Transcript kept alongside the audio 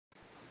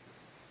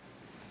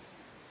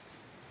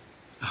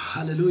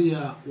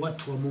Hallelujah,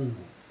 watu wa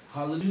Mungu.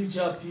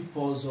 Hallelujah,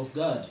 peoples of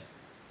God.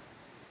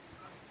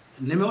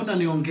 Nimeona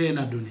niongee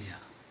na dunia.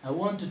 I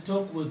want to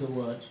talk with the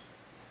world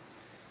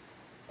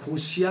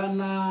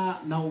kuhusiana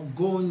na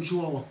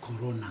ugonjwa wa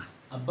corona.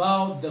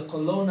 About the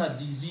corona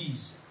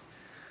disease.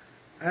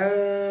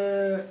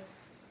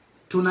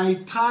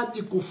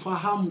 Tunahitaji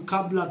kufahamu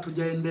kabla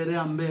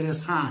tujaendelea mbele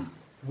sana.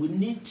 We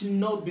need to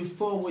know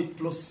before we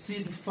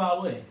proceed far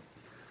away.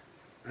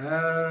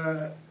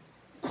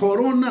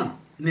 Corona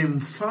ni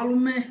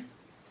mfalme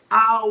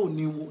au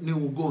ni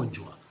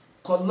ugonjwa?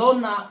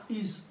 Corona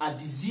is a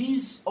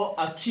disease or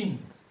a king?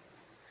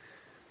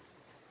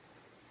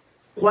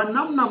 Kwa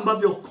namna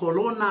ambavyo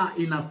corona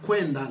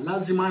inakwenda,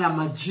 lazima ya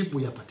majibu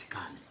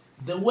yapatikane.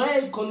 The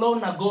way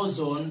corona goes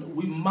on,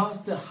 we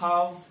must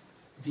have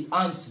the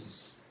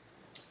answers.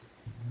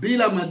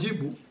 Bila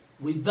majibu,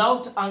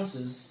 without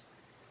answers,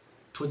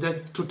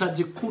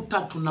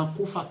 tutajikuta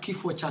tunakufa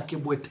kifo cha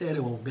Kibwetele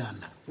wa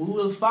Uganda. We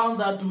will find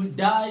that we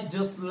die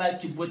just like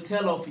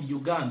Kibwetele of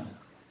Uganda.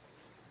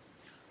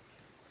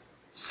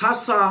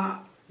 Sasa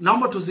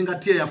naomba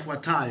tuzingatie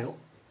yafuatayo.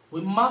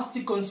 We must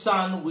be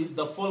concerned with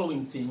the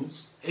following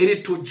things. Ili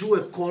tujue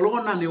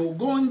corona ni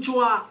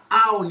ugonjwa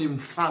au ni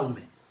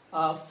mfalme.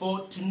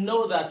 For to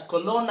know that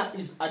corona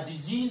is a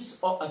disease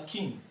or a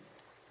king.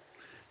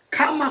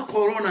 Kama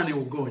corona ni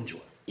ugonjwa,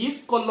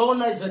 if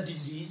corona is a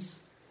disease,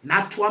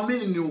 na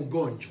tuamini ni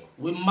ugonjwa,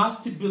 we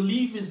must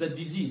believe is a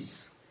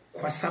disease.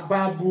 Kwa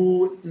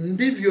sababu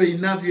ndivyo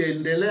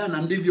inavyoendelea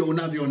na ndivyo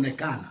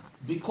unavyoonekana.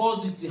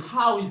 Because it is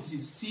how it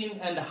is seen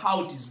and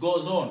how it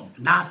goes on.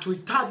 Na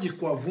hatuhitaji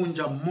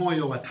kuwavunja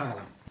moyo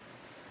wataalamu.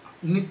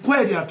 Ni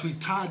kweli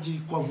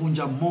hatuhitaji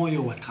kuwavunja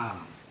moyo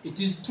wataalamu. It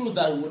is true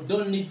that we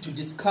don't need to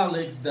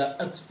discourage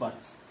the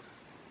experts.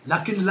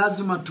 Lakini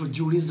lazima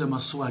tujiulize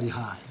maswali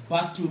haya.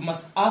 But we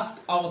must ask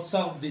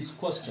ourselves these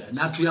questions.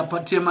 Na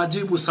tuyapatie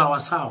majibu sawa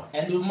sawa.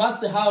 And we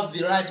must have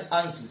the right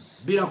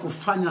answers. Bila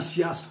kufanya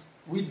siasa.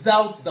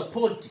 Without the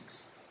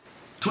politics.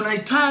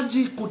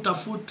 Tunahitaji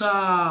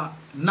kutafuta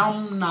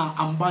namna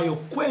ambayo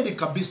kweli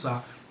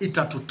kabisa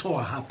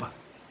itatutoa hapa.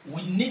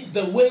 We need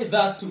the way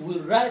that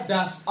will ride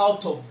us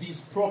out of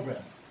this problem.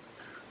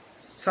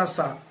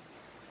 Sasa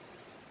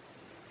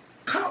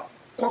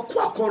kwa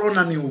kuwa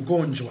corona ni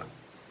ugonjwa,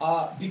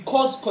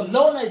 because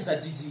corona is a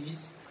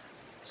disease,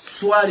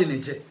 swali ni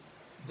je,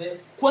 the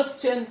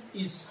question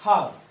is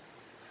how?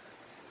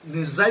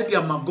 Ni zaidi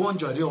ya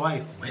magonjwa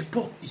yaliyowahi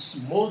kuwepo? Is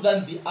more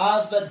than the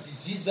other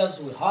diseases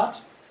we had?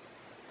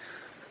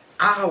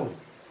 Au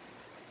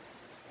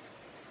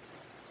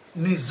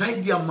ni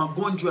zaidi ya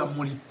magonjwa ya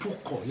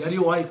mlipuko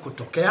yaliyowahi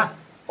kutokea?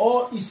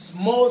 Or is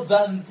more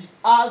than the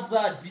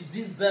other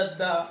diseases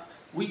that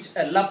which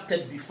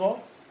erupted before?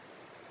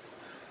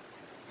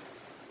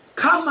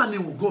 Kama ni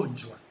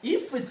ugonjwa,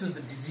 if it is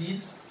a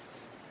disease,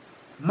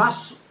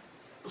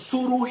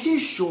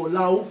 suruhisho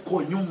la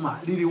uko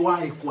nyuma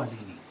liliwahi kuwa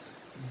nini?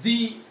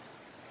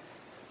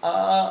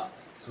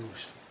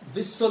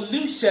 The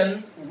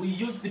solution we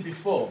used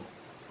before,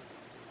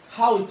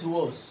 how it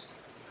was.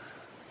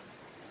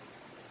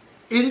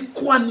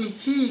 Ilikuwa ni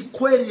hii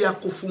kweli ya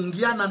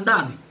kufungiana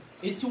ndani?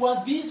 It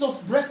was this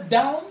of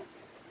breakdown.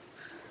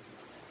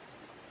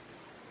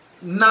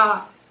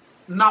 Na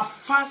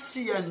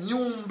nafasi ya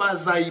nyumba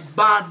za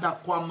ibada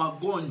kwa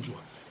magonjwa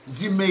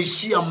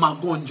zimeishia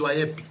magonjwa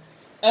yapi?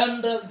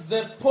 And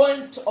the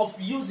point of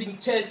using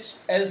church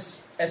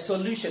as a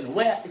solution,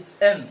 where it's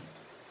end.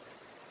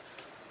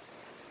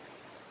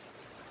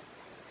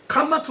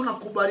 Kama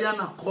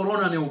tunakubaliana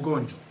corona ni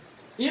ugonjwa,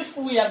 if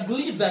we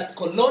agree that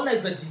corona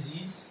is a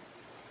disease,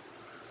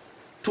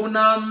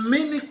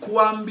 tunaamini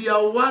kuambia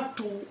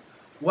watu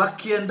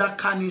wakienda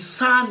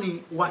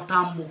kanisani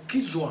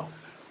wataambukizwa,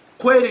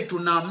 kweli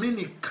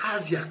tunaamini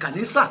kazi ya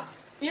kanisa?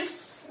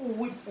 If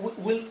we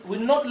will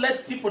not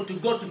let people to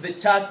go to the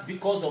church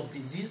because of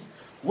disease,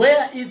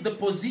 where is the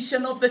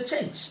position of the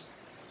church?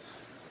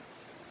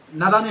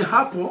 Nadhani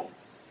hapo,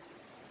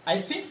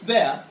 I think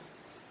there,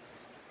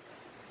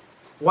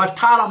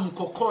 wataalamu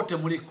kokote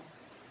mliko,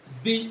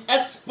 the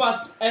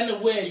expert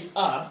anywhere you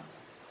are,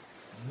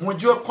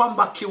 mjue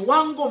kwamba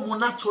kiwango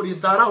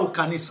mnacholidharau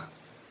kanisa,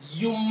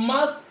 you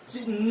must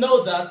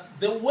know that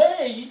the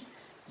way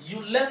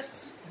you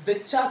let the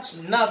church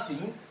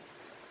nothing,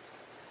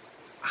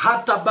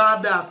 hata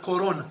baada ya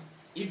corona,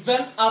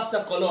 even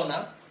after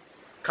corona,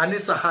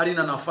 kanisa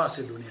halina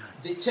nafasi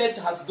duniani. the church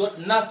has got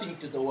nothing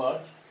to the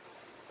world.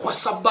 Kwa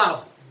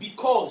sababu,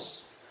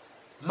 because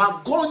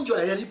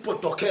magonjwa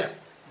yalipotokea,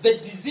 the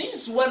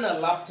disease when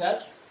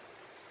erupted,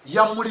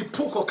 ya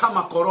mlipuko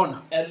kama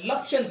corona,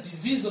 eruption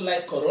disease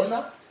like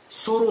corona,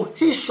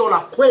 suruhisho la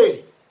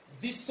kweli,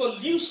 the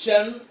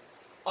solution,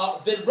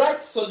 the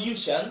right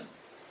solution,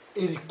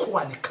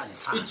 ilikuwa ni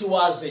kanisa. it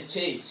was a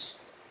church.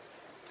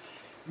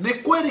 Ni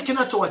kweli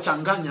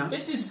kinachowachanganya,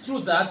 it is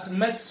true that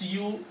makes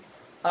you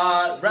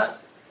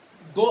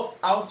go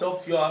out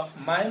of your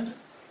mind,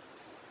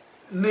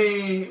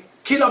 ni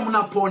kila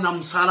mnapoona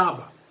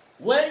msalaba,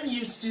 when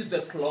you see the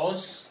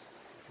cross,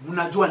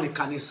 mnajua ni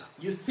kanisa.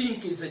 you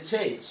think it's a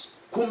church.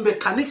 Kumbe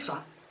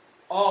kanisa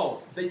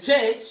Oh, the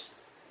church,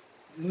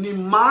 ni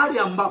mahali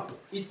ambapo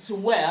it's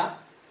where,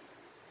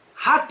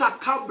 hata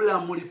kabla ya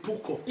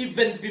mlipuko,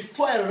 even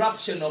before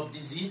eruption of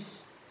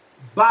disease,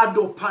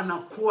 bado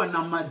panakuwa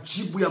na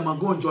majibu ya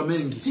magonjwa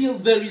mengi. still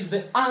there is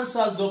the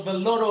answers of a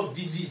lot of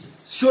diseases.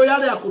 Sio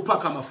yale ya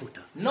kupaka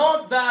mafuta.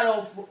 Not that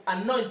of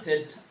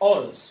anointed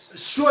oils.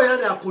 Sio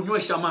yale ya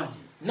kunywesha maji.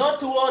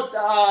 Not what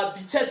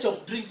the church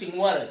of drinking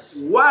waters.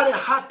 Wale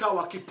hata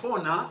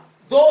wakipona,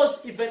 Those,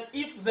 even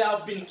if they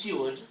have been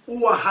cured,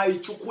 huwa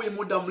haichukui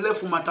muda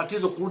mrefu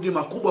matatizo kurudi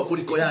makubwa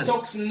kuliko it yale.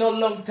 takes no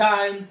long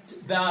time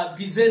the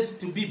disease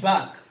to be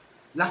back.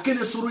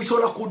 Lakini suluhisho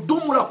la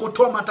kudumu la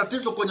kutoa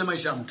matatizo kwenye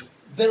maisha ya mtu,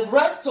 The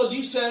right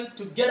solution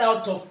to get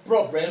out of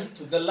problem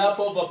to the life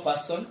of a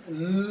person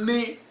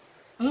ni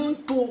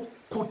mtu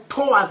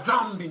kutoa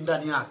dhambi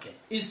ndani yake.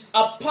 is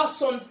a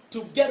person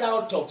to get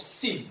out of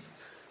sin.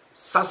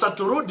 Sasa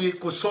turudi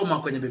kusoma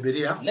kwenye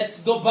Biblia,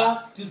 Let's go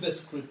back to the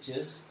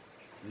scriptures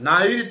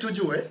na ili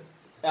tujue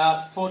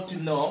for to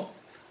know.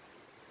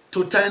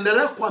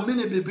 tutaendelea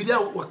kuamini Biblia,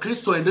 wa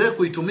Kristo endelee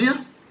kuitumia,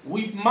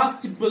 We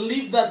must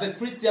believe that the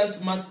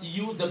Christians must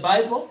use the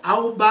Bible,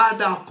 au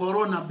baada ya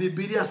corona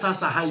Biblia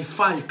sasa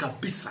haifai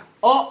kabisa.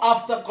 or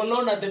after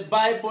corona the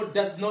Bible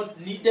does not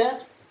need it.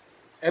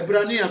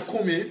 Ebrania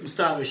 10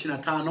 mstari wa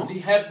 25. The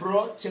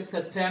Hebrew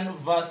chapter 10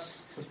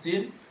 verse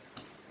 15.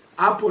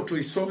 Hapo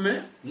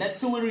tuisome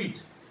Let's read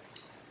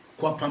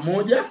kwa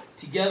pamoja.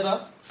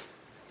 together.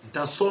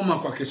 Nitasoma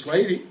kwa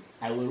Kiswahili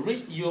I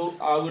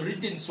will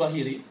read in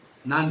Swahili,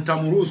 na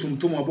nitamruhusu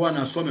mtumwa wa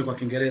Bwana asome kwa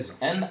Kiingereza.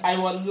 and I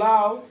will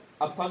allow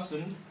a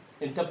person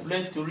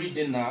interpret to read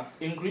in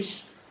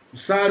English.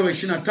 Mstari wa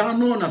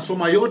 25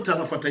 nasoma yote,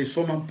 alafu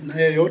ataisoma na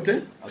yeye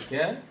yote.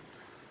 Okay.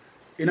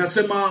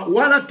 Inasema,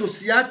 wala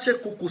tusiache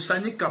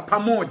kukusanyika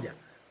pamoja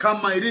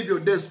kama ilivyo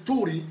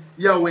desturi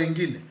ya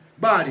wengine,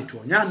 bali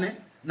tuonyane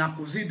na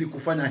kuzidi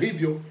kufanya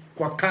hivyo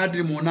kwa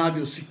kadri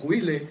muonavyo siku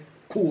ile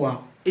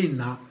kuwa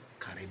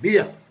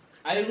inakaribia.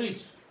 I read.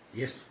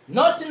 Yes.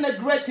 Not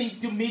neglecting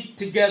to meet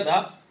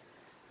together,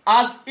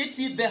 as it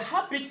is the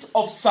habit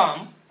of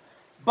some,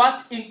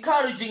 but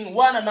encouraging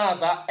one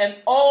another, and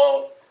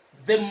all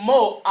the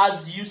more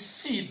as you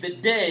see the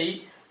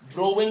day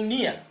drawing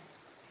near.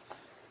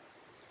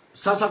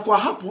 Sasa kwa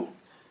hapo,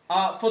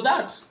 For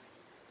that,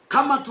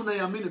 kama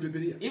tunaiamini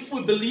Biblia, if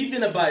we believe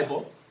in the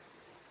Bible,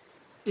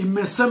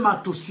 imesema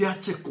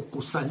tusiache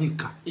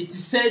kukusanyika. it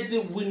said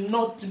we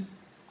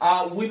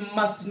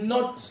must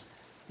not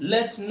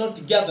let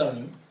not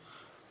gathering.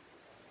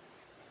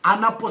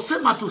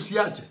 Anaposema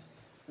tusiache,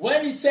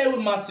 When he say we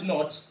must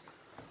not,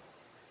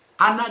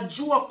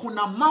 anajua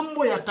kuna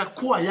mambo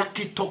yatakuwa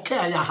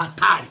yakitokea ya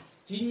hatari,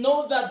 he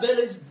knows that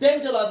there is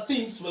dangerous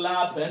things will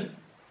happen,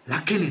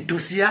 lakini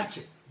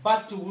tusiache.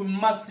 but we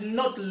must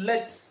not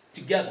let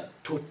together.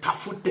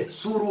 Tutafute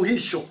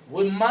suluhisho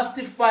We must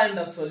find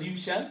a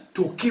solution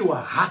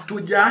tukiwa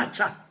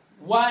hatujaacha.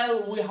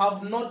 while we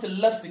have not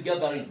left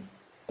gathering.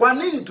 Kwa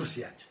nini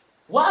tusiache?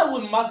 Why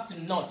we must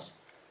not?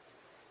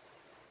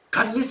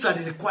 Kanisa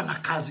lilikuwa na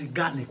kazi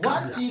gani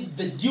What kabla? is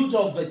the duty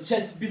of the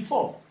church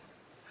before?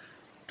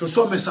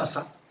 Tusome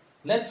sasa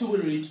Let's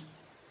read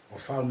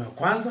Wafalme wa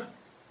kwanza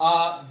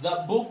the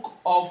book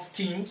of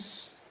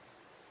Kings,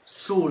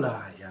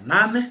 sura ya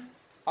 8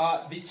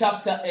 the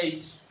chapter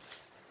 8,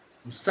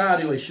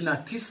 mstari wa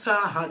 29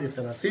 hadi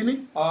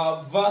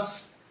 30,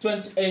 verse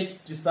 28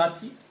 to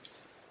 30,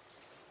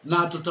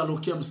 na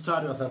tutarukia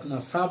mstari wa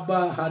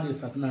 37 hadi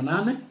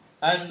 38.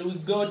 and we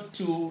go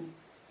to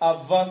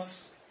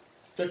verse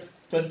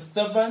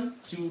 27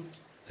 to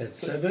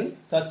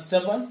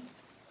 37.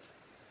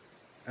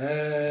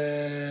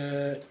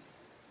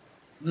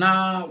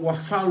 Na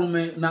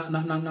Wafalme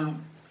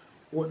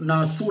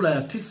na sura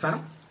ya 9,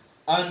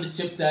 And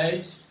chapter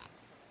 8,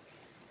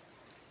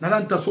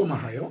 nadhani tutasoma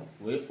hayo.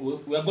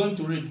 we are going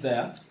to read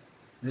there.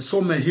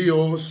 Nisome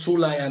hiyo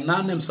sura ya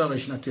 8 mstari wa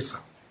 29.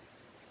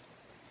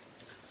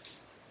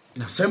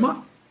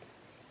 Inasema,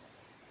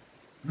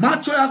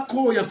 macho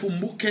yako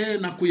yafumbuke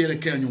na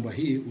kuielekea nyumba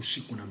hii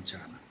usiku na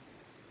mchana.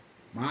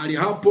 Mahali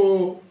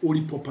hapo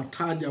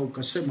ulipopataja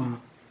ukasema,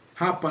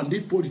 hapa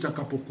ndipo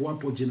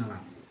litakapokuwapo jina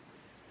langu.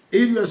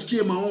 Ili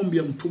asikie maombi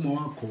ya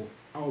mtumwa wako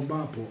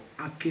aombapo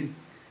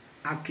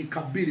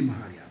akikabili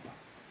mahali hapa.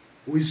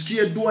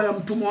 Uisikie dua ya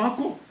mtumwa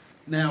wako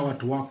na ya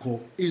watu wako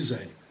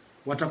Israeli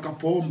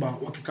watakapoomba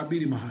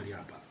wakikabili mahali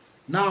hapa.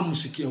 Na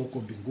msikia huko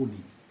mbinguni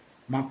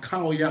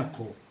makao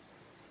yako,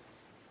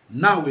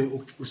 nawe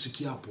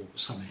usikiapo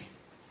samehe.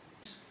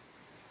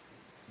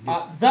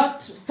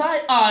 That thy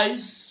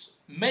eyes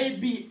may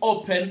be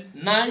open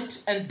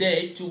night and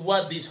day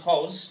toward this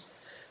house,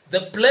 the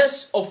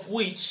place of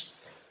which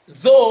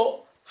thou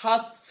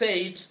hast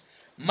said,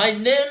 my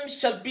name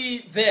shall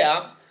be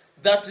there,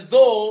 that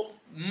thou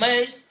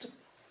mayst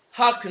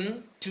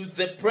hearken to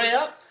the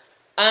prayer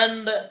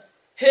and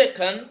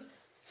hearken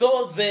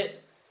to the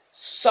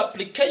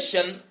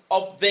supplication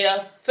of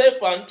their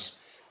servant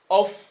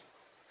of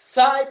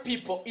thy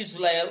people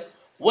Israel,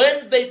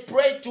 when they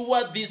pray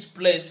toward this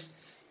place.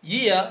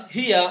 Hear,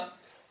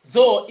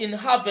 thou in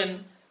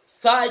heaven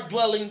thy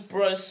dwelling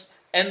place,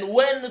 and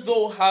when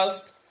thou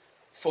hast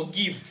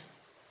forgive.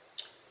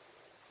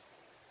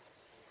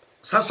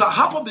 Sasa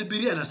hapo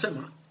Biblia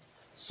inasema,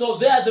 So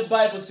there the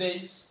Bible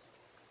says,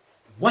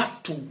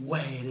 watu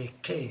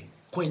waelekee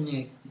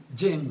kwenye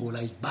jengo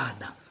la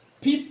ibada.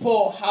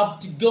 people have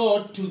to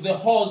go to the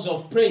halls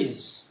of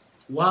praise.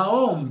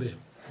 Waombe.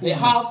 They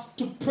have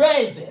to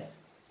pray there.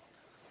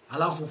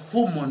 Alafu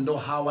humo ndo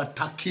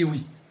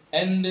hawatakiwi.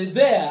 And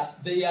there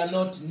they are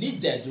not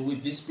needed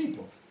with these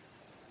people.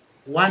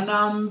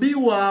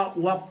 Wanaambiwa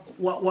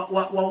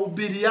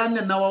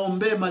wahubiriane na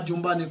waombe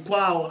majumbani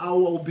kwao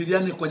au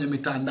wahubiriane kwenye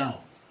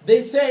mitandao.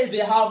 They say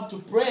they have to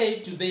pray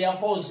to their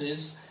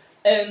houses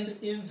and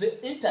in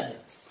the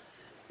internet.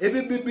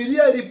 Hivi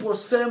Biblia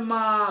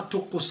iliposema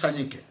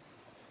tukusanyike,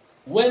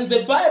 When the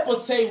Bible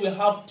say we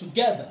have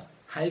together,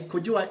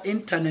 haikujua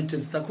internet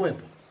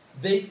zitakuwepo.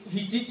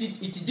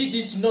 It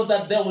didn't know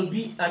that there will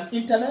be an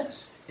internet.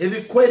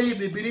 Hivi kweli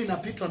Biblia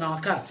inapitwa na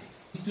wakati?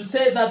 To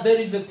say that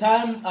there is a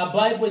time a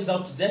Bible is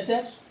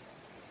outdated,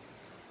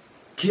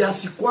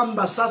 kiasi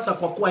kwamba sasa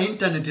kwa kuwa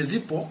internet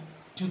zipo,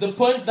 to the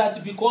point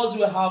that because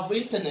we have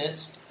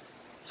internet,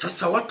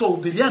 sasa watu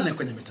wahubiriane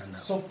kwenye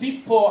mitandao. so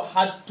people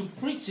had to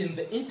preach in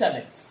the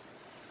internet.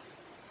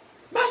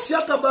 Basi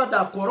hata baada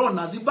ya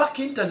corona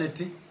zibaki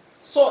internet.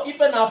 So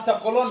even after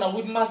corona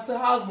we must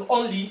have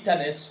only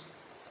internet.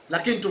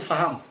 Lakini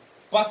tufahamu,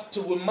 But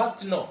we must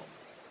know,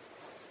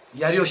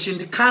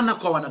 yaliyoshindikana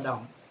kwa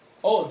wanadamu,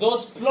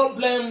 those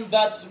problems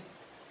that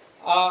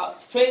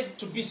failed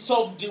to be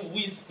solved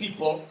with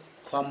people,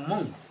 kwa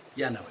Mungu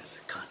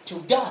yanawezekana. to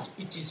God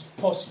it is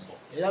possible.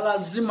 Ila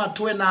lazima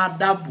tuwe na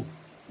adabu.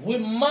 We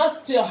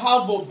must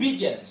have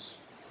obedience.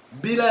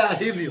 Bila ya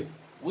hivyo,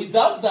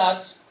 Without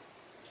that,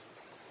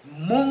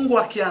 Mungu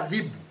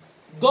akiadhibu,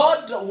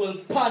 God will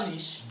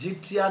punish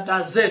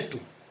jitihada zetu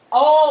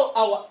all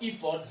our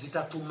efforts.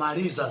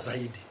 zitatumaliza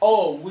zaidi.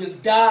 Will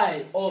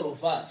die, all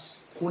of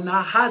us. Kuna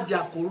haja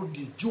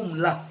kurudi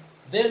jumla,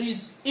 There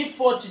is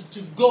effort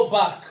to go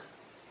back.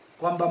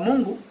 kwamba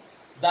Mungu,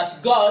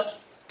 That God,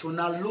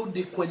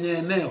 tunarudi kwenye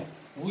eneo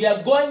we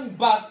are going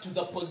back to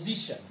the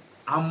position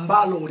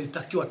ambalo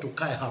ulitakiwa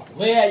tukae hapo.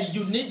 where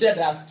you needed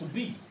us to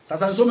be.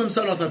 Sasa nisome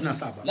mstari wa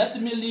 37 Let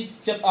me read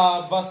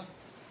verse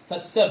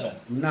 37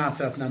 na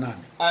 38.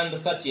 and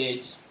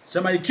 38.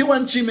 Sema, ikiwa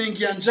nchi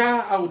imeingia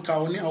njaa au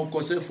tauni au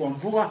ukosefu wa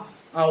mvua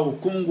au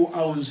ukungu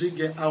au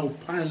nzige au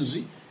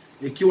panzi,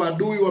 ikiwa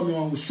adui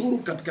wamewahusuru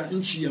katika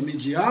nchi ya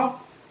miji yao,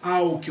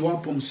 au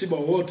kiwapo msiba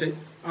wowote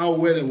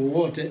au wele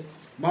wowote,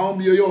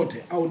 maombi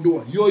yoyote au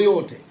dua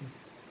yoyote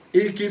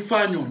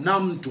ikifanywa na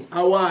mtu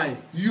awaye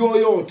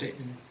yoyote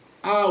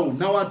au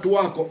na watu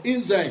wako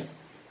Israeli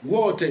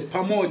wote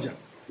pamoja,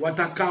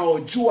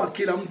 watakaojua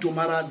kila mtu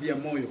maradhi ya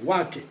moyo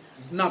wake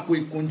na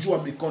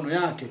kuikunjua mikono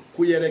yake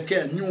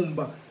kuielekea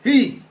nyumba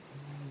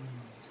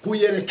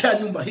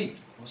hii,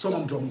 soma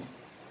mtu wa Mungu.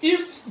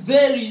 If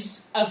there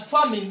is a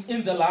famine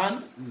in the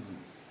land,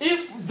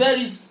 if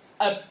there is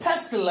a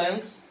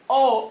pestilence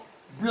or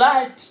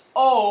blight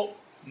or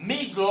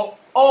meagle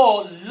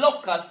or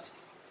locust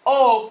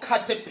or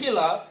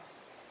caterpillar,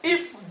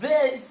 if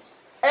there is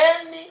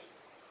any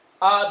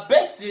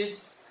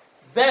basis,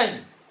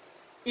 then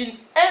in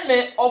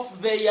any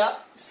of their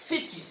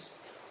cities,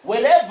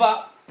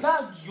 wherever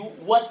plague you,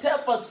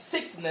 whatever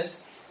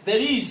sickness there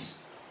is,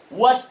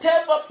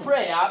 whatever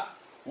prayer,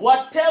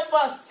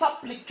 whatever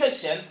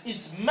supplication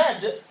is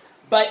made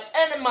by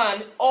any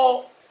man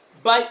or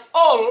by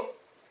all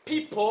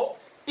people,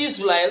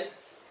 Israel,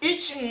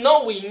 each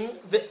knowing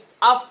the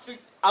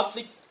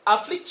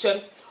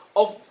affliction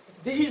of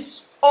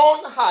his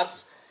own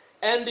heart,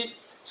 and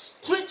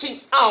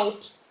stretching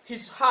out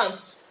his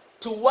hands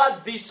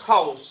toward this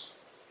house.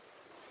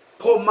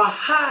 Kwa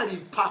mahali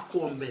pa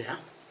kuombea,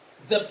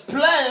 the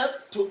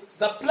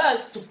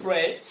place to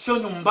pray, sio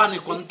nyumbani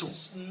kwa mtu.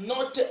 It's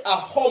not a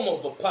home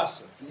of a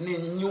person. Ni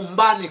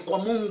nyumbani kwa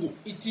Mungu.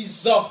 It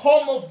is the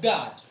home of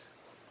God.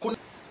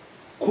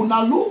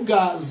 Kuna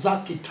lugha za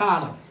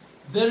kitaalamu.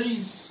 There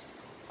is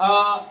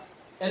a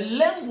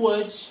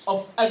language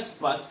of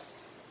experts.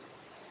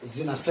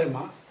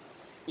 Zinasema,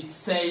 it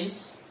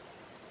says,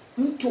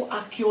 mtu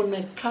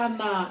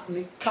akionekana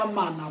ni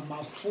kama na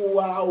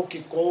mafua au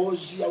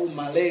kikohozi au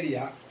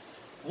malaria,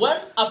 when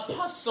a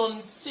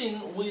person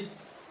seen with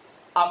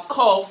a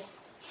cough,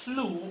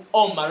 flu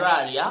or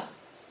malaria,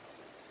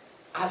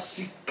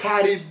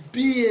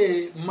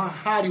 asikaribie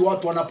mahali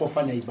watu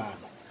wanapofanya ibada.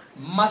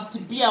 Must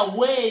be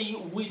away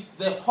with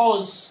the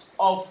house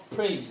of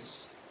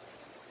praise.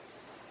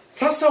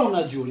 Sasa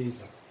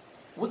unajiuliza,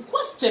 we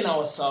question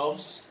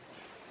ourselves,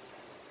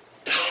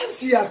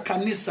 kazi ya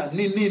kanisa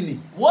ni nini?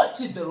 What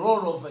is the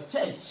role of a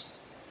church?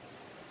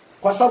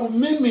 Kwa sababu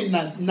mimi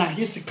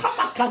nahisi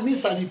kama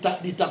kanisa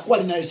litakuwa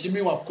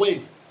linaheshimiwa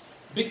kweli,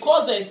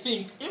 because I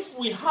think if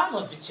we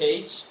honor the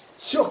church,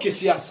 sio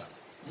kisiasa,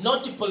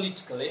 not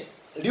politically,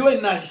 liwe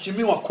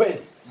linaheshimiwa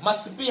kweli,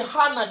 must be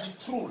honored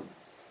truly.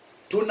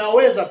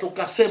 Tunaweza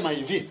tukasema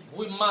hivi,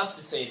 we must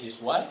say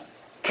this way,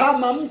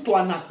 kama mtu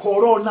ana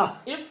corona,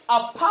 if a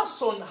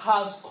person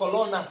has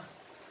corona,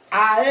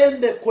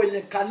 aende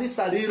kwenye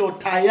kanisa lilo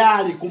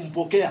tayari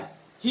kumpokea.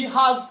 He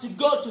has to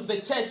go to the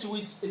church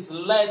which is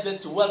led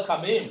to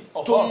welcome him.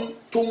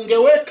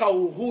 Tungeweka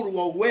uhuru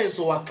wa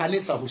uwezo wa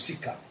kanisa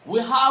husika.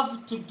 We have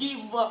to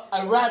give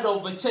a right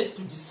of the church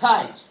to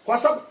decide. Kwa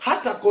sababu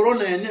hata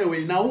corona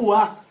yenyewe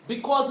inaua.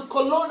 Because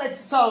corona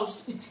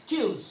itself, it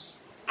kills.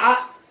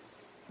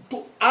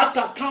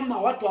 Hata kama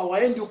watu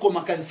hawaendi huko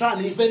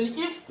makanisani, even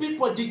if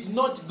people did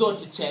not go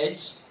to church,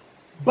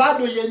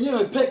 bado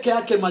yenyewe peke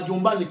yake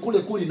majumbani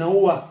kule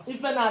inaua.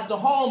 Even at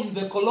home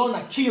the corona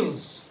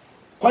kills.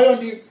 Kwa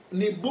hiyo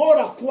ni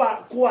bora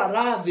kuwa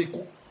radhi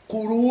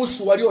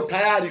kuruhusu walio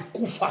tayari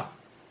kufa.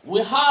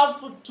 We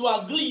have to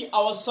agree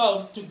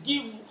ourselves to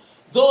give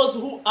those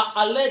who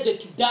are led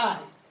to die.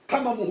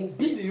 Kama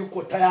mhubiri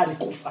yuko tayari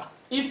kufa,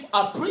 if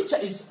a preacher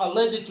is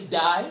led to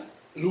die,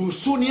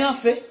 ruhusuni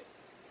afe,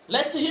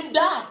 let him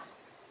die.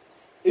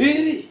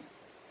 Ili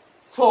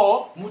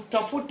for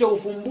mtafute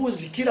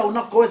ufumbuzi kila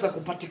unakoweza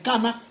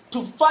kupatikana,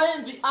 to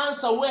find the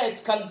answer where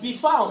it can be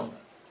found.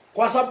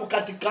 Kwa sababu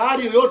katika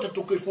hali yote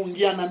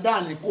tukifungiana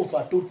ndani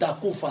kufa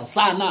tutakufa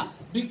sana.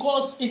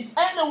 Because in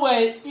any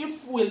way,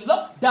 if we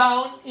lock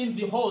down in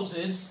the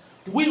houses,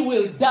 we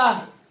will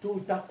die.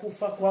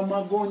 Tutakufa kwa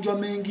magonjwa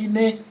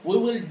mengine. We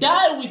will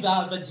die with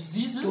other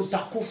diseases.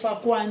 Tutakufa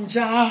kwa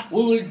njaa.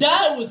 We will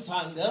die with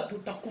hunger.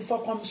 Tutakufa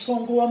kwa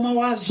msongo wa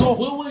mawazo.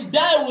 We will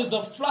die with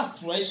the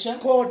frustration.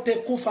 Kote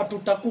kufa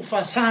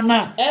tutakufa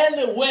sana.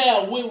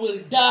 Anywhere we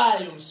will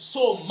die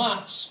so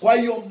much. Kwa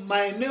hiyo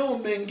maeneo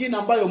mengine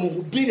ambayo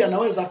mhubiri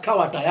anaweza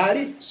kawa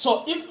tayari.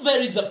 So if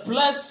there is a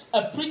place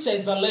a preacher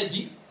is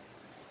already,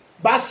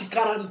 basi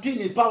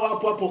karantini pawa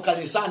hapo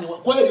kanisani,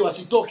 kweli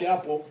wasitoke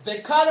hapo.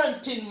 The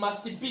quarantine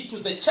must be to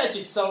the church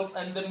itself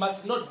and they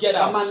must not get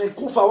out. Kama ni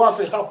kufa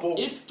wafe hapo.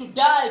 If to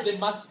die, they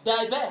must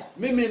die there.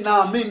 Mimi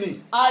naamini,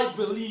 I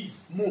believe,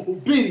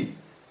 mhubiri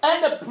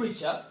and a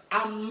preacher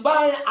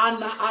ambaye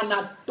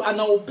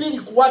anahubiri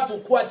kwa watu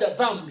kuacha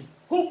dhambi,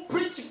 who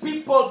preach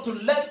people to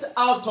let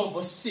out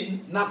of sin,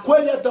 na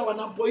kweli hata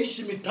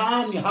wanapoishi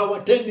mitaani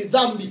hawatendi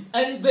dhambi,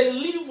 and they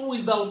live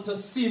without a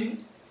sin,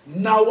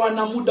 na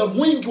wana muda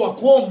mwingi wa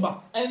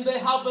kuomba, and they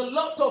have a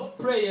lot of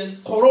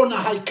prayers. Corona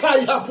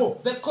haikai hapo.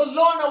 The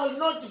corona will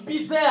not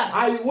be there.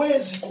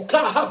 Haiwezi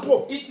kukaa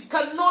hapo. It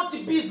cannot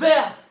be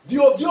there.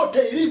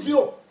 Vyote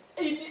ilivyo.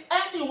 In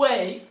any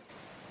way,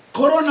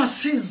 Corona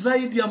si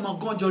zaidi ya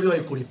magonjwa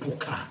yaliyowahi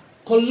kulipuka.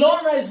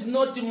 Corona is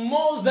not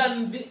more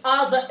than the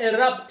other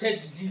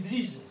erupted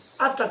diseases.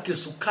 Hata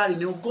kisukari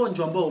ni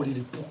ugonjwa ambao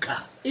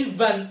ulilipuka.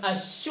 Even a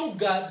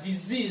sugar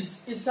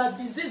disease is a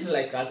disease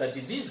like other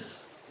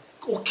diseases.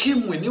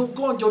 Ukimwi ni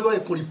ugonjwa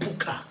uliowahi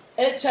kulipuka.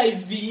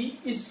 HIV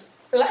is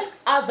like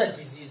other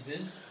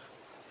diseases.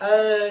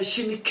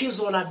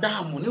 Shinikizo la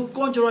damu ni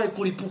ugonjwa uliowahi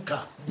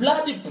kulipuka.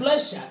 Blood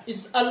pressure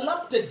is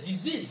erupted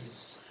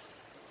diseases.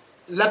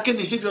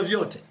 Lakini hivyo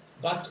vyote,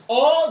 but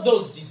all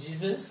those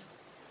diseases,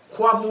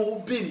 kwa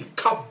mhubiri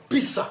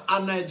kabisa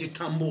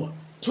anayejitambua,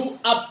 to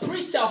a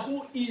preacher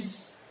who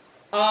is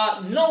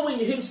knowing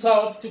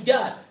himself to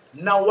God,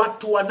 na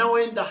watu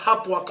wanaoenda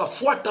hapo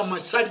wakafuata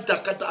masharti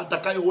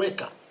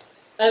atakayoweka,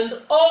 and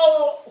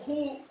all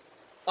who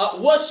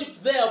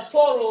worship there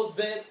follow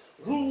the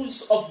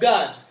rules of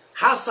God,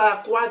 hasa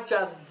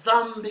kuacha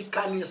dhambi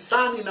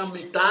kanisani na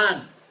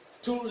mitaani,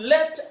 to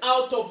let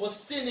out of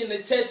sin in the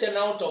church and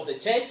out of the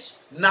church,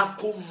 na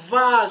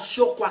kuvaa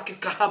sio kwa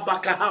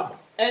kahaba,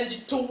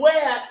 and to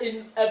wear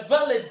in a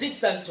very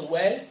decent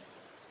way.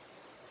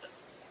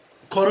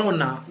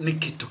 Corona ni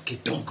kitu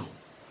kidogo.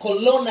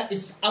 Corona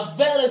is a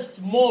very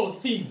small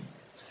thing.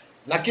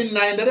 Lakini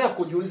naendelea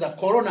kujiuliza,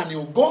 corona ni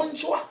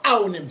ugonjwa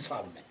au ni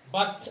mfalme?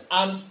 But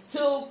I'm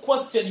still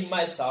questioning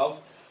myself,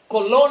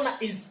 corona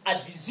is a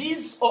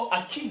disease or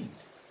a king?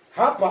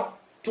 Hapa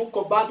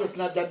tuko bado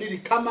tunajadili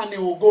kama ni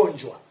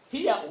ugonjwa.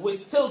 Here we're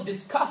still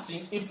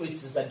discussing if it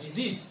is a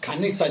disease.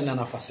 Kanisa ina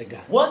nafasi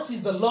gani? What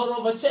is the role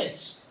of a church?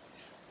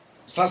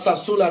 Sasa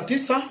sura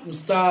 9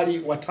 mstari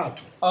wa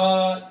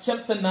 3.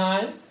 Chapter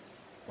 9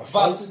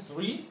 verse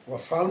 3.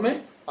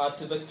 Wafalme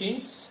to the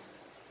kings.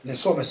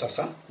 Nisome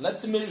sasa.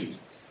 Let me read.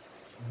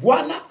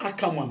 Bwana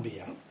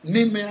akamwambia,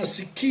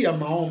 nimeyasikia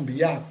maombi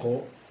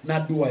yako na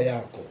dua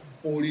yako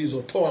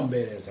ulizotoa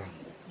mbele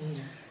zangu.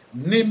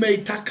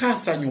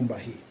 Nimeitakasa nyumba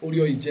hii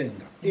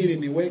ulioijenga ili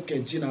niweke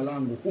jina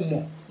langu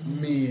humo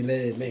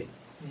milele.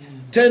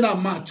 Tena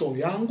macho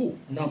yangu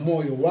na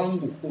moyo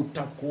wangu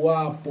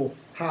utakuwapo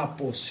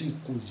hapo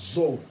siku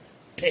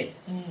zote.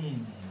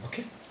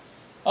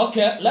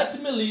 Okay, let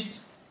me read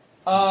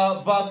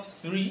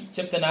verse 3,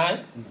 chapter 9.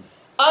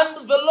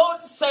 And the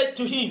Lord said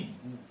to him,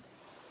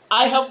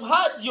 I have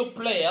heard your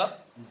prayer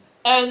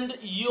and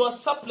your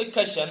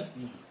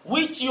supplication,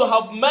 which you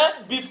have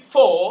made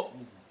before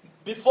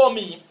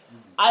me.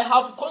 I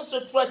have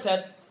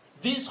concentrated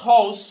this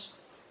house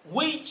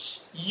which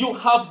you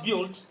have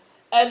built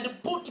and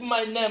put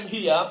my name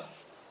here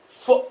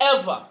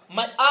forever.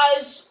 My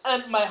eyes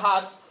and my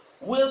heart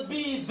will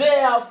be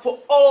there for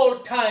all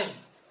time.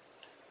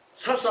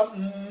 Sasa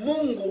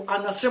Mungu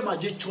anasema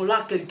jicho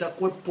lake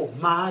litakuwepo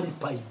mahali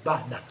pa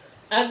ibada.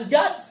 And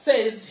God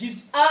says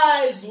his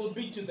eyes will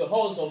be to the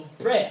house of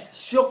prayer.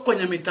 Sio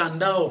kwenye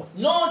mitandao.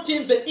 Not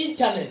in the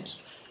internet.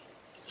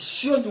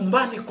 Sio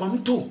nyumbani kwa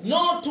mtu.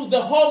 Not to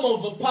the home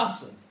of a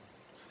person.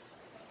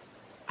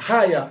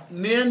 Haya,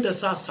 niende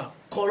sasa.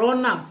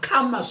 Corona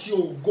kama sio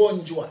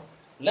ugonjwa.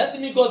 Let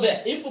me go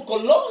there. If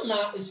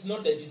corona is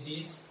not a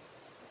disease,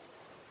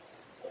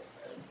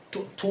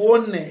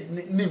 tuone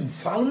ni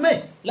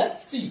mfalme.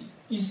 Let's see.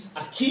 Is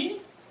a king?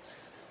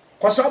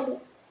 Kwa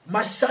sababu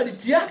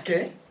masharti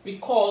yake,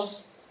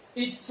 because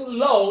its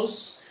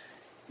laws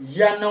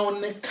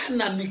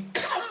yanaonekana ni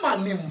kama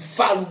ni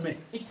mfalme.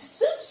 It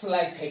seems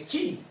like a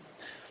king.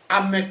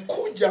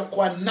 Amekuja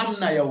kwa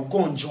namna ya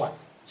ugonjwa.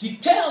 He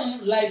came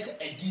like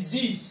a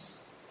disease.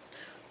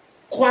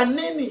 Kwa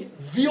nini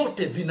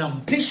vyote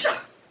vinampisha?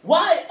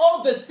 Why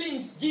all the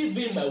things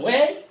give him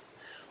away?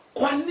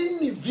 Kwa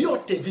nini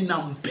vyote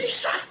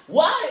vinampisha?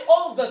 Why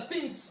all the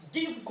things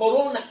give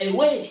corona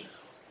away?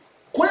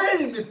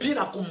 Kweli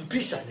mipira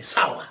kumpisha ni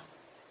sawa.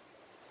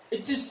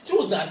 It is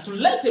true that to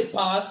let it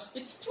pass,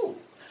 it's true.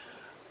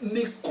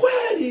 Ni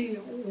kweli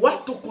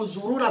watu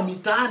kuzurura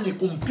mitaani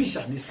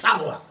kumpisha ni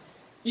sawa.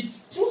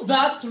 It's true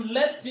that to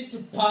let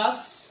it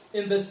pass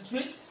in the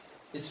streets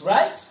is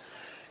right.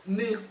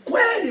 Ni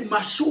kweli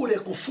mashule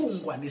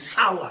kufungwa ni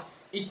sawa.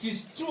 It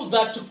is true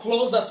that to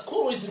close a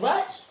school is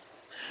right.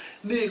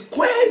 Ni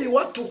kweli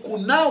watu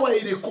kunawa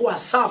ilikuwa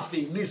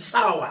safi ni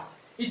sawa.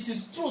 It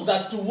is true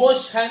that to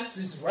wash hands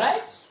is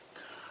right.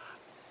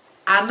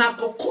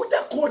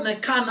 Anakokuja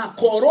kuonekana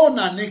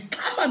corona ni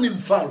kama ni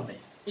mfalme.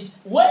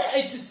 Where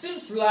it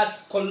seems like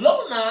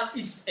corona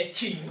is a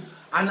king,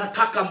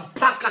 anataka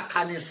mpaka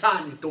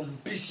kanisani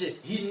tumpishe.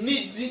 He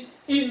needs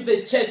in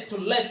the church to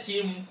let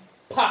him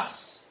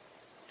pass.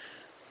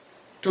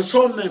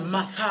 Tusome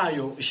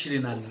Mathayo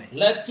 24.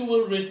 Let's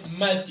read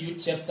Matthew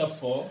chapter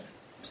 4,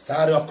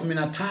 mstari wa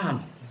 15.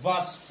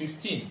 verse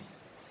 15.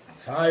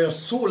 Mathayo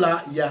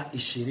sura ya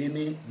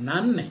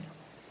 24.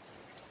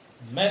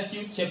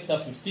 Matthew chapter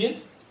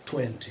 15.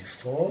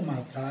 24,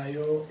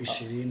 Mathayo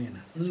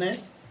 24.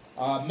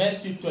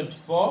 Matthew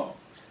 24.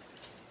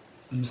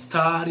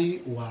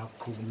 Mstari wa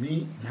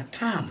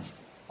 15.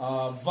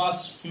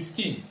 Verse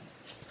 15.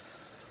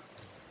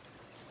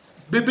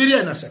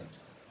 Biblia inasema,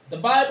 the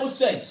Bible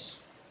says,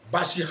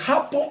 basi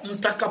hapo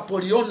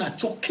mtakapoliona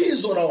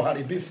chukizo la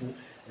uharibifu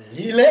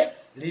lile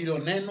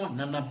lililonenwa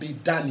na nabii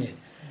Daniel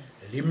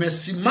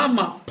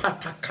limesimama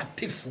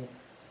patakatifu,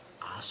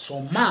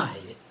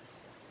 asomaye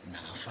na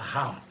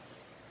afahamu.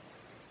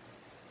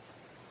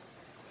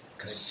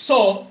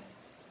 So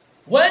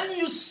when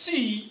you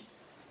see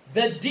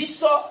the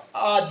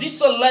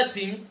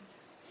desolating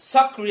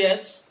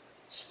secret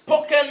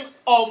spoken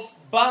of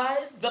by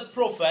the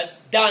prophet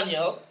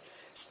Daniel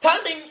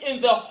standing in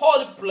the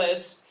holy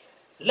place,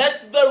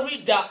 let the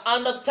reader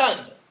understand.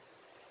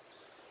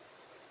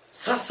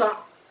 Sasa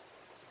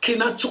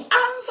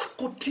kinachoanza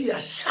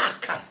kutia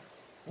shaka,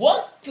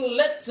 what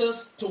led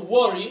us to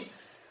worry,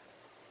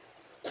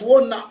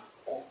 kuona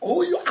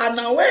huyu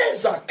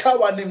anaweza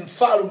kawa ni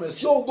mfalme,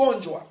 sio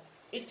ugonjwa.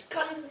 It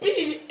can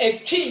be a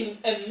king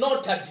and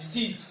not a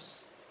disease.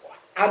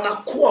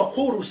 Anakuwa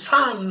huru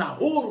sana,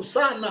 huru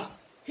sana.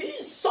 He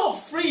is so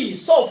free,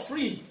 so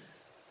free.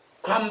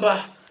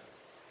 Kwamba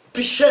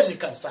pisheni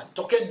kanisani,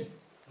 tokeni.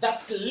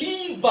 That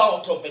leave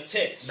out of the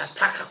church.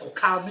 Nataka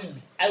kukaa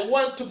mimi. I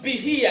want to be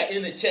here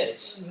in the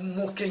church.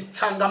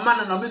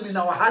 Mkichangamana na mimi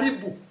na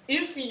waharibu.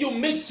 If you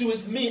mix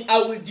with me, I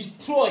will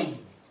destroy you.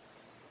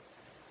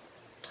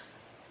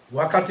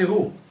 Wakati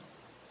huu,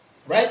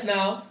 right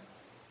now,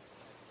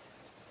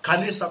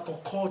 kanisa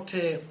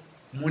kokote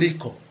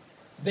muliko,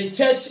 the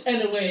church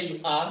anywhere you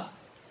are,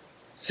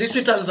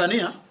 sisi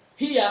Tanzania,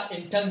 here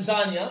in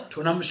Tanzania,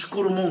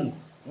 tunamshukuru Mungu.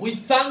 we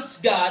thank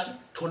God.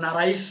 Tuna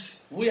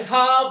rais, we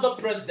have a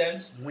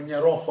president, mwenye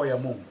roho ya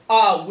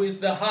Mungu,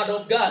 with the heart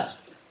of God,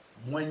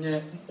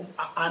 mwenye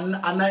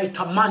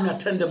anayetamani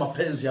atende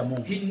mapenzi ya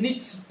Mungu. He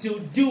needs to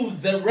do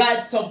the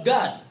rights of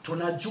God.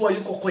 Tunajua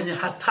yuko kwenye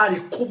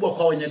hatari kubwa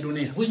kwa wenye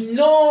dunia. We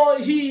know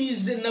he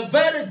is in a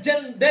very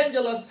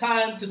dangerous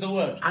time to the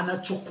world.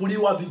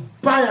 Anachukuliwa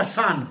vibaya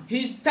sana.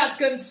 He's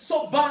taken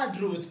so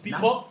badly with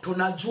people. Na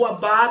tunajua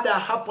baada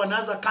hapo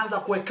anaanza kanza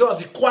kuwekewa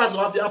vikwazo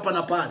hapa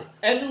na pale.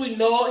 And we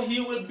know he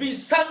will be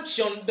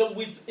sanctioned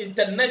with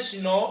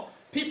international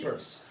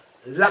peoples.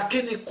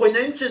 Lakini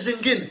kwenye nchi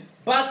zingine,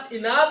 but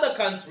in other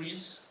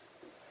countries,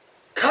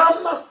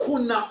 kama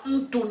kuna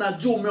mtu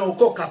najua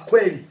umeokoka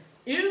kweli,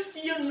 if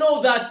you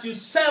know that you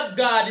serve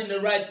God in the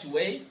right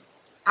way,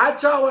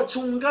 acha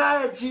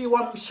wachungaji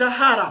wa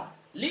mshahara,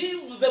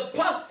 leave the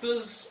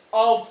pastors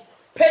of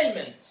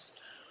payments.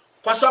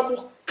 Kwa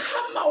sababu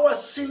kama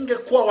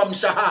wasingekuwa wa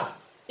mshahara,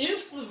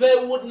 if they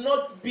would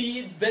not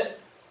be the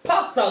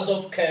pastors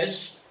of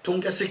cash,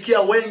 tungesikia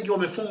wengi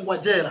wamefungwa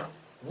jela.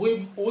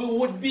 We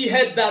would be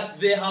heard that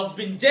they have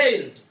been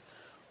jailed.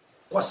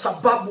 Kwa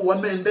sababu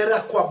wameendelea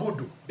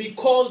kuabudu.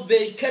 Because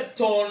they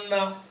kept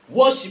on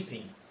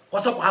worshiping.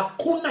 Kwa sababu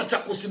hakuna cha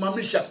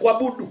kusimamisha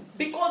kuabudu.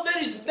 Because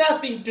there is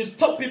nothing to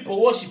stop people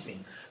worshiping.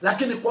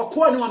 Lakini kwa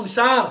kuwa ni wa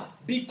mshahara,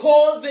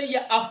 because they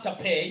are after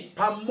pay,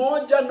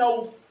 pamoja na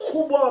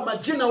ukubwa wa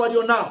majina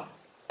walionao,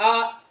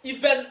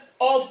 even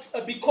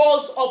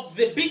because of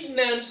the big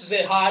names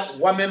they had,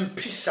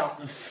 wamempisha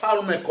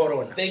mfalme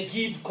Corona, they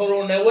give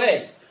Corona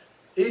away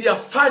ili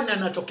afanye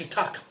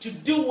anachokitaka, to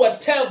do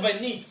whatever he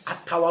needs.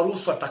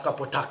 atawaruhusu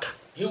atakapotaka.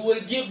 He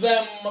will give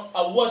them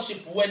a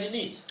worship when he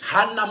needs.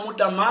 Hana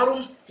muda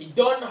maalum, He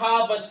don't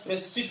have a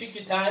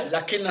specific time.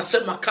 lakini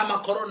nasema kama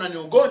Corona ni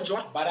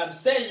ugonjwa, But I'm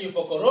saying you,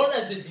 for Corona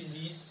is a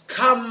disease,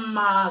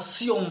 kama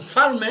sio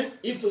mfalme,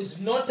 if it's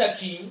not a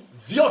king,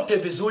 vyote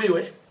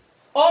vizuiwe,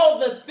 all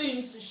the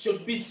things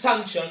should be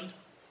sanctioned.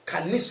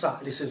 kanisa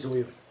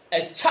lisizuiwe,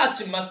 A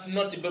church must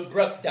not be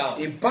broke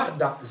down.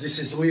 ibada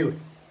zisizuiwe.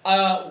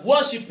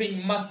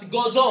 Worshipping must go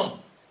on.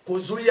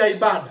 Kuzuia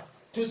ibada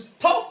To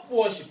stop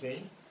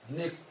worshipping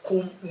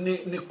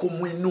ni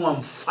kumuinua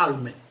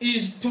mfalme,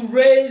 is to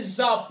raise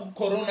up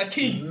Corona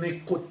King. ni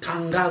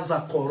kutangaza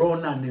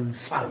Corona ni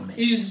mfalme.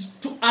 Is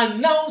to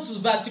announce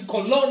that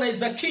Corona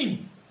is a king.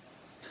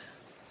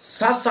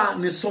 Sasa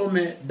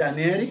nisome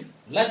Danieli,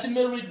 Let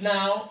me read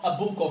now a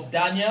book of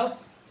Daniel,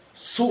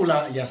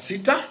 sura ya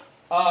 6,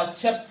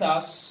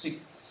 chapter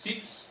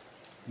 6,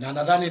 na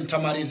nadhani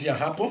nitamalizia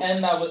hapo.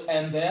 and I will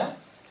end there.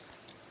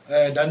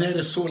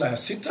 Danieli sura ya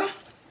 6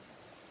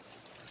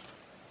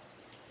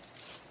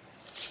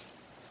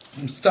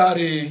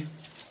 mstari,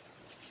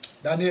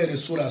 Danieli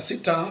sura ya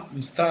 6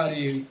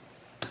 mstari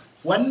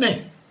wa 4.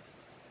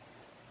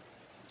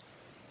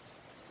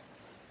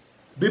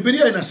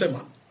 Biblia inasema,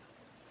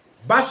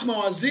 basi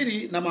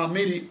mawaziri na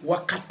maamiri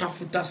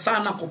wakatafuta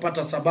sana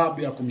kupata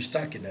sababu ya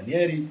kumshtaki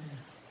Danieli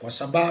kwa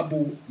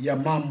sababu ya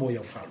mambo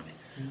ya ufalme,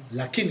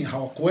 lakini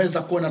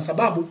hawakuweza kuona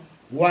sababu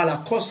wala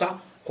kosa,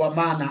 kwa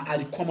maana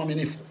alikuwa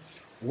mwaminifu,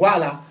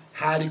 wala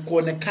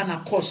halikuonekana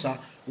kosa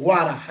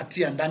wala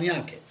hatia ndani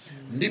yake.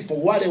 Ndipo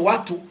wale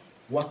watu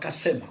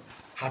wakasema,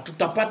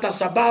 hatutapata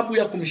sababu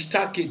ya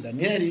kumshtaki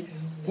Danieli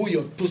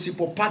huyo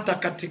tusipopata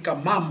katika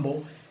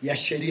mambo ya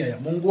sheria ya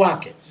Mungu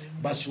wake.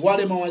 Basi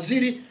wale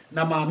mawaziri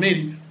na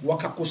maamiri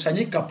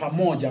wakakusanyika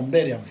pamoja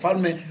mbele ya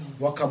mfalme,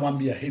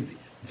 wakamwambia hivi,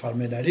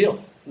 Mfalme Dario,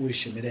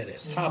 uishi milele.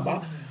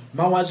 7.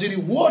 Mawaziri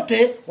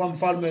wote wa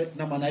mfalme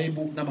na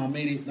manaibu na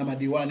maamiri na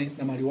madiwani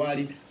na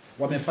maliwali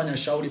wamefanya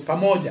shauri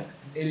pamoja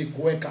ili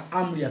kuweka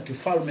amri ya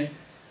kifalme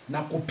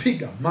na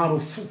kupiga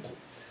marufuku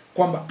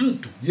kwamba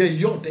mtu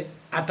yeyote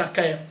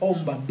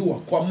atakayeomba dua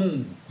kwa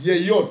Mungu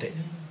yeyote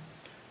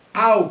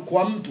au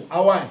kwa mtu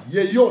awali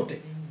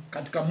yeyote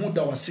katika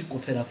muda wa siku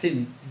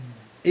 30,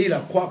 ila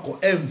kwako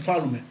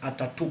mfalme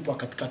atatupwa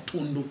katika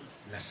tundu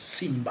la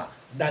simba.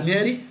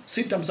 Danieli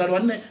 6 mstari wa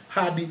 4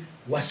 hadi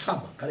wa 7.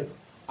 Karibu.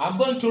 I'm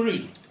going to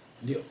read.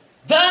 Ndio.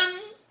 Then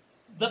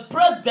the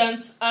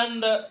presidents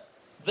and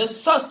the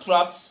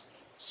satraps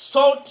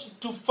sought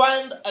to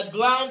find a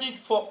ground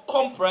for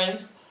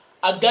complaints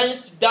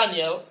against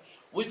Daniel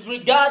with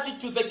regard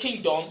to the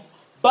kingdom,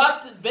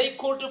 but they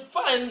could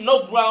find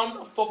no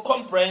ground for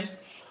complaint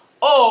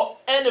or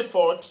any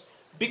fault,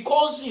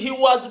 because he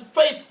was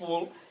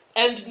faithful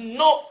and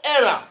no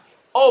error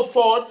or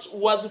fault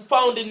was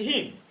found in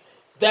him.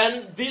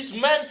 Then these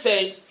men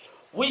said,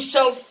 we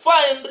shall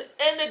find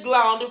any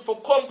ground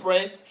for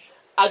complaint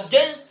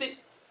against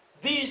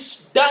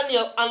this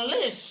Daniel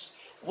unless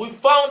we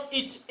found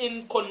it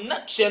in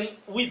connection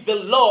with the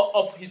law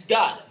of his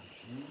God.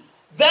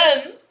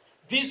 Then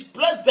these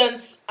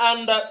presidents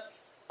and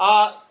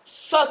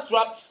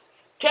satraps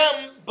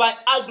came by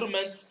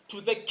agreement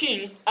to the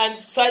king and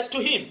said to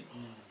him,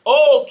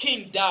 O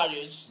King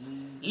Darius,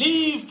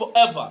 live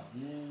forever.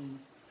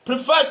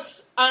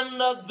 Prefects and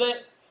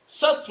the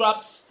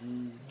satraps,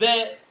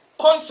 the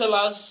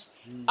counselors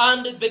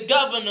and the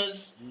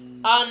governors,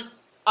 and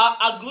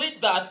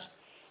agreed that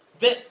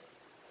the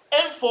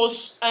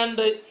enforce and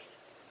the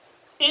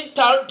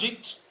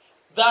interdict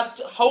that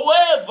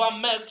whoever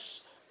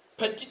makes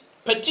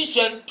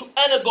petition to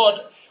any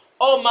god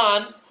or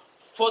man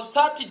for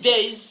 30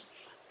 days,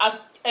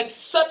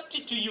 except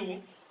to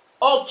you,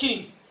 O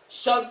king,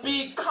 shall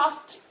be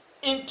cast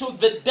into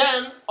the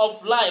den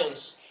of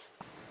lions.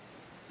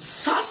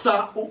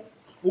 Sasa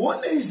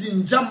uone hizi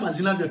njama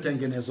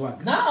zinavyotengenezwa.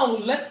 Now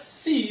let's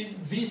see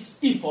these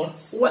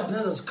efforts. Huwa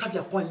zinaweza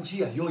zikaja kwa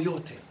njia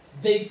yoyote.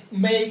 They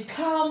may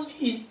come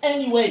in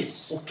any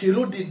ways.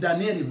 Ukirudi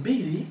Danieli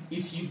 2,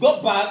 if you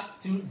go back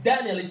to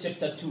Daniel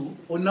chapter 2,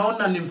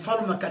 unaona ni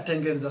mfalme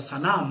katengeneza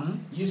sanamu.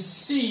 You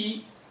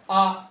see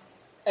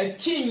a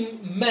king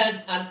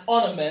made an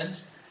ornament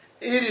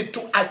ili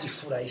tu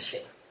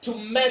ajifurahishe, to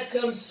make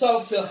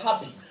himself feel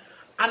happy.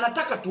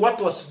 Anataka tu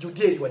watu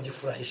wasujudie ili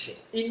wajifurahishe.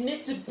 He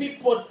needs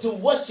people to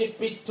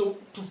worship it to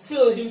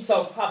feel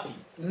himself happy.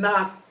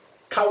 Na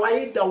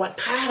kawaida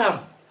wataalamu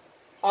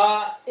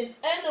in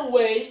any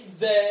way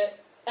the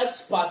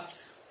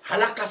experts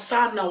haraka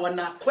sana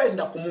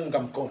wanakwenda kumunga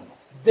mkono.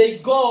 They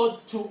go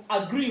to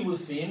agree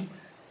with him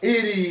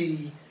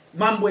ili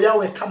mambo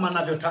yawe kama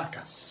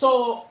anavyotaka.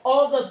 So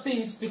all the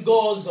things to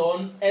goes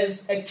on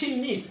as a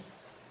king need.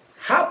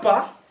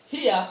 Hapa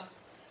here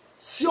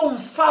sio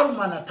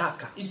mfalme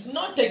anataka. It's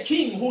not a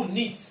king who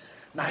needs.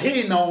 Na hii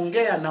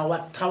inaongea na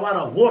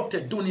watawala wote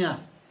duniani.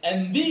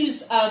 And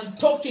these I'm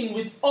talking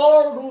with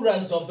all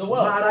rulers of the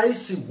world.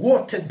 Maraisi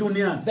wote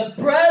duniani. The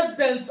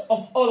presidents of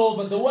all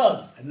over the world.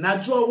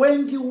 Najua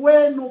wengi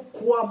wenu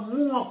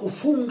kuamua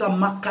kufunga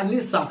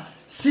makanisa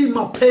si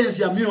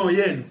mapenzi ya mioyo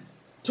yenu.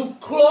 To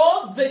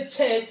close the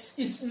church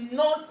is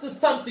not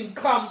something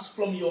comes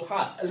from your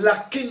heart.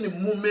 Lakini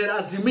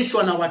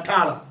mumelazimishwa na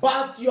watawala.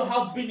 But you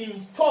have been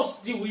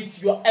enforced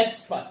with your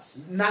experts.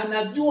 Na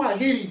najua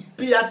hili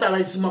pia hata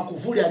Rais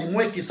Magufuli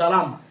alimweki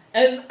salama.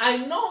 And I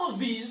know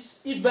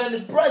this,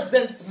 even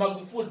President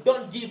Magufuli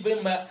don't give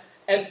him a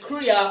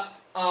clear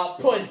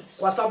point.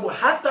 Kwa sababu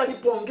hata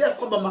alipoongea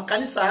kwamba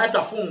makanisa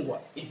hayatafungwa,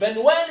 Even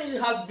when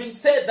it has been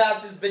said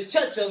that the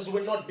churches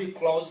will not be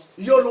closed,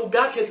 hiyo lugha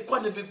yake ilikuwa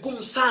ni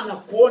vigumu sana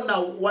kuona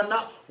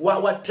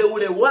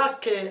wateule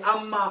wake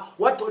ama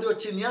watu walio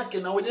chini yake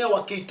na wenyewe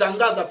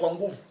wakiitangaza kwa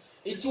nguvu.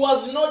 it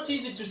was not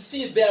easy to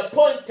see the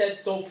appointed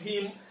of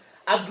him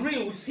agree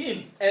with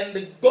him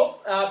and go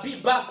be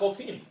back of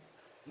him.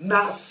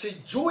 Na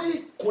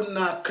sijui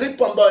kuna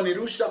clip ambayo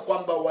nirusha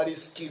kwamba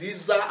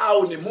walisikiliza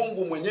au ni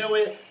Mungu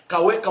mwenyewe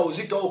kaweka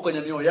uzito wao kwenye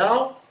mioyo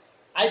yao.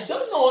 I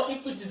don't know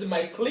if it is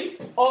my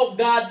clip or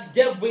God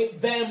gave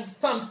them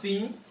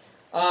something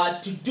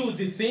to do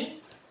the thing.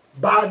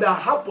 Baada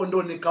hapo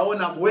ndo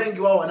nikaona wengi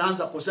wao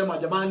wanaanza kusema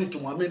jamani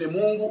tumwamini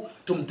Mungu,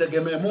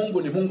 tumtegemee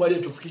Mungu, ni Mungu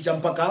aliyetufikisha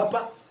mpaka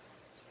hapa.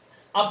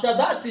 After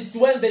that it's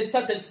when they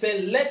started to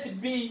say let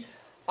be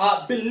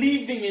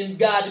believing in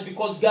God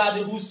because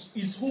God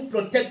is who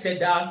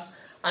protected us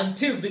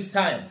until this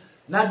time.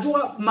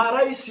 Najua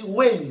maraisi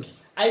wengi,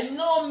 I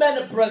know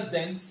many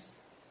presidents,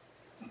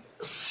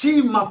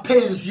 si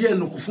mapenzi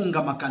yenu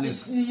kufunga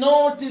makanisa. it's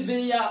not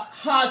their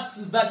hearts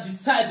that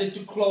decided to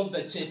close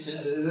the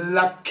churches,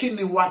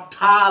 Lakini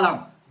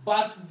wataalam,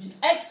 but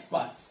the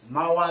experts,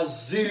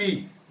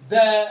 mawaziri,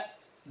 the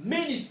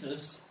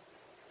ministers,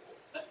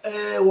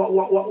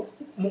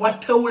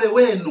 wateule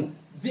wenu,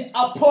 the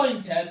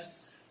appointed,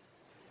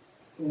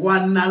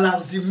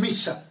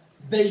 wanalazimisha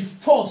they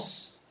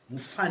force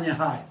mfanye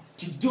haya.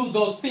 to do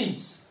those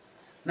things.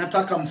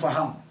 Nataka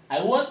mfahamu,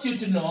 I want you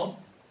to know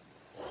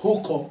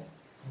huko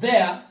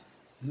there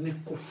ni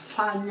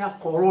kufanya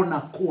corona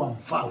kuwa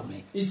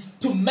mfalme, is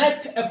to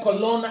make a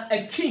corona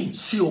a king.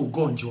 sio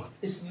ugonjwa.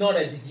 It's not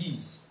a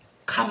disease.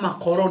 Kama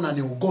corona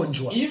ni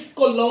ugonjwa, If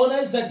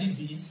corona is a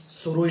disease,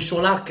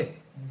 suluhisho lake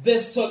the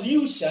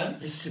solution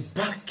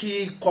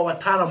lisibaki kwa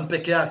wataalamu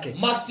peke yake.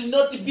 must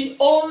not be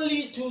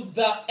only to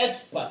the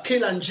experts.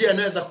 Kila njia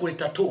inaweza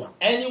kulitatua.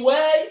 Any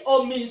way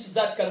or means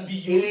that can be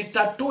used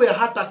Ilitatue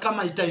hata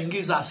kama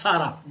itaingiza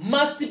hasara.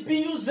 must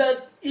be used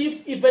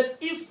even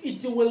if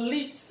it will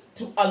lead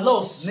to a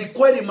loss. Ni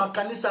kweli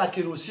makanisa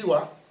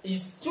yakiruhusiwa,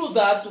 It's true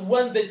that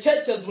when the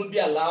churches will be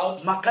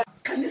allowed,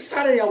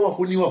 makanisa ya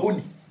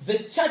wahuni, the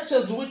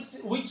churches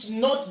which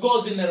not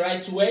goes in the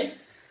right way,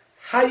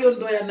 hayo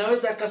ndo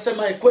yanaweza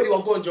yakasema kweli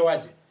wagonjwa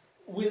waje.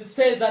 will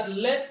say that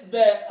let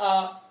the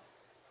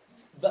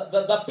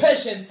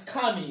patients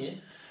come here,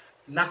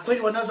 Na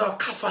kweli wanaweza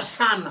wakafa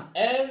sana.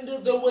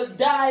 and they will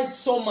die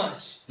so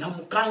much. Na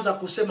mkaanza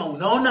kusema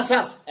unaona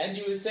sasa. And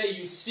you will say,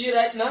 you see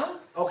right now?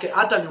 Okay,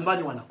 hata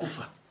nyumbani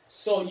wanakufa.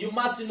 So you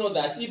must know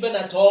that even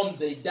at home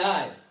they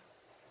die.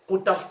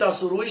 Kutafuta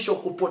suluhisho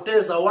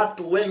kupoteza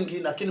watu wengi,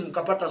 lakini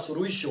mkapata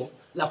suluhisho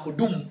la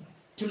kudumu.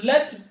 To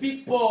let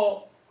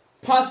people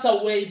pass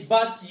away,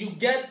 but you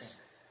get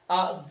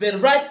the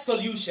right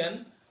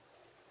solution.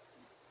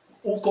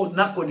 Uko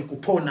nako ni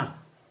kupona.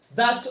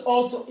 That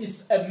also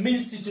is a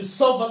means to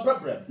solve a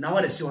problem. Na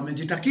wale si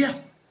wamejitakia.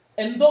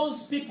 And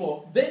those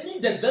people, they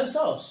needed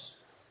themselves.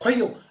 Kwa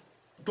hiyo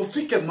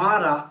tufike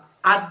mara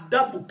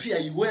adabu pia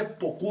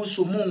iwepo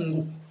kuhusu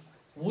Mungu.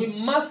 We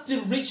must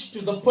reach to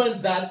the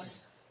point that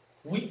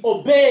we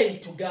obey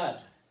to God.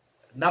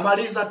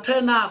 Namaliza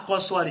tena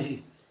kwa swali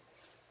hili.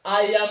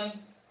 I am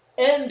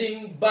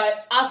ending by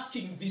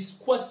asking this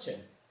question.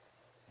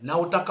 Na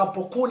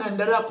utakapokuwa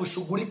unaendelea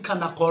kushughulika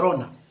na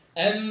corona,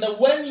 And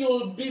when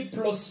you'll be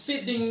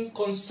proceeding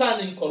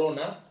concerning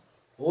corona,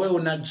 wewe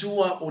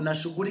unajua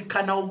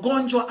unashughulika na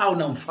ugonjwa au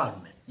na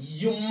mfalme.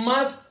 you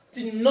must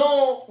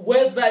know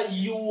whether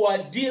you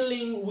are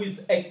dealing with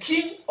a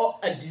king or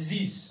a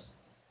disease.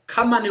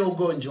 Kama ni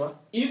ugonjwa,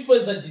 If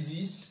it's a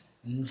disease,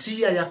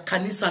 njia ya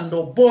kanisa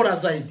ndo bora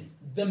zaidi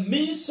the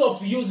means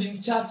of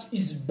using church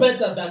is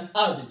better than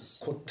others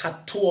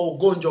kutatua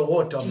ugonjwa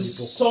wote wa to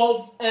mlipuko.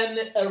 solve an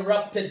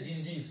erupted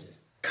disease.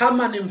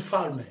 Kama ni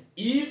mfalme,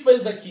 If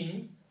it's a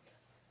king,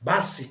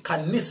 basi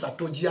kanisa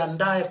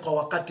tujiandae kwa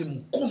wakati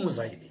mgumu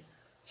zaidi.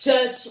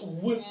 church,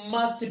 we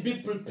must be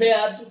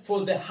prepared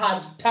for the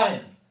hard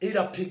time.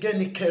 Ila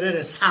pigeni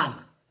kelele sana.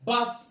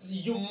 But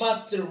you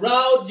must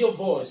loud your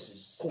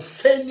voices.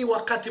 Kufeni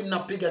wakati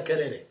mnapiga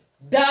kelele.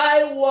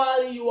 Die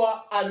while you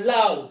are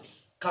allowed.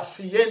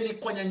 Kafieni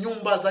kwenye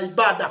nyumba za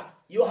ibada.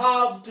 You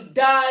have to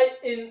die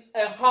in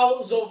a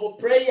house of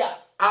prayer.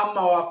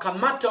 Ama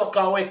wakamate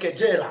wakaweke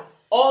jela.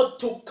 Or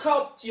to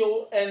capture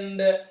you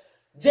and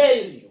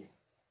jail you.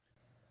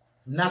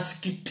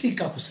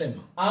 Nasikitika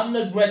kusema, I'm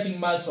not regretting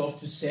myself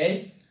to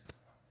say,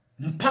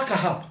 mpaka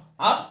hapa,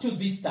 up to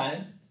this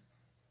time,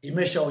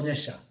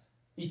 imeshaonyesha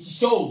it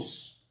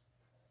shows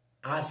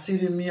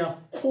asilimia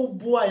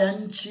kubwa ya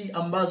nchi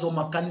ambazo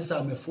makanisa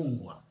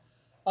yamefungwa.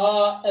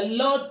 A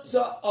lot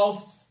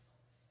of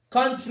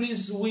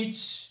countries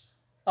which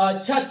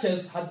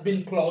churches has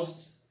been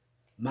closed.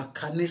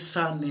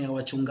 Makanisa ni ya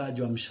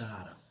wachungaji wa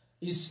mshahara.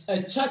 Is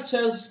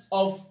churches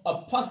of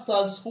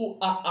pastors who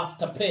are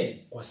after pay.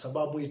 Kwa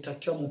sababu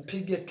itakiwa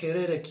mpige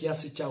kelele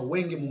kiasi cha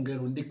wengi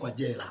mungerundikwa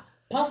jela.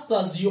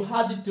 Pastors, you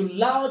had to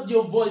loud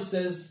your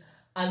voices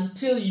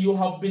until you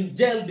have been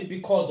jailed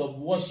because of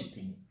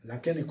worshiping.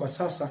 Lakini kwa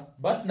sasa,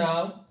 but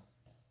now,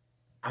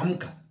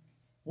 amka,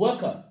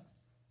 wake up,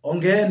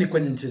 ongeeni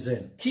kwenye nchi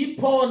zenu.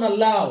 keep on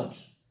aloud.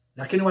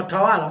 Lakini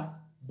watawala,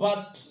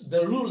 but the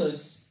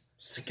rulers,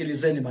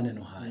 sikilizeni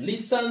maneno haya.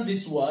 listen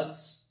these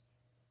words.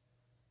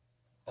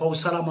 Kwa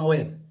usalama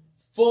wenu,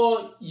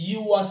 for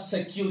your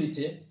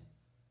security,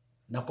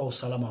 na kwa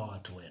usalama wa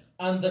watu wenu,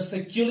 and the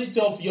security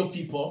of your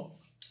people.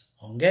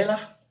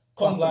 Hongera,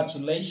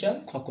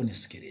 congratulations kwa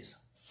kunisikiliza,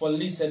 for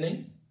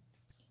listening.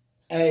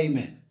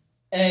 Amen.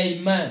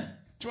 Amen.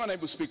 Mheshimiwa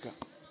Naibu Spika,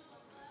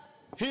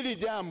 hili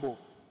jambo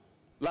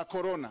la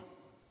corona,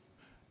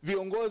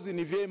 viongozi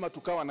ni vyema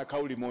tukawa na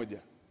kauli moja.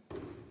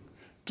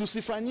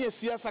 Tusifanyie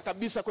siasa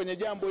kabisa kwenye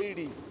jambo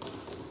hili.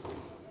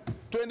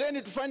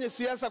 Twendeni tufanye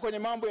siasa kwenye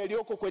mambo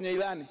yaliyoko kwenye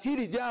ilani.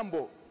 Hili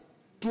jambo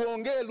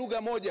tuongee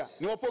lugha moja.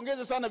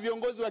 Niwapongeze sana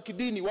viongozi wa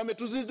kidini,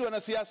 wametuzidi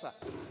wana siasa.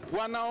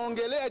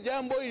 Wanaongelea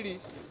jambo hili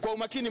kwa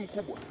umakini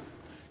mkubwa.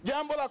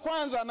 Jambo la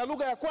kwanza na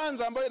lugha ya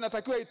kwanza ambayo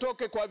inatakiwa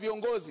itoke kwa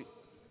viongozi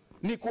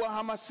ni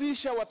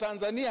kuwahamasisha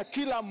Watanzania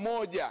kila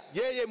mmoja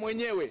yeye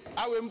mwenyewe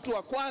awe mtu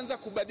wa kwanza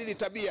kubadili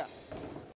tabia.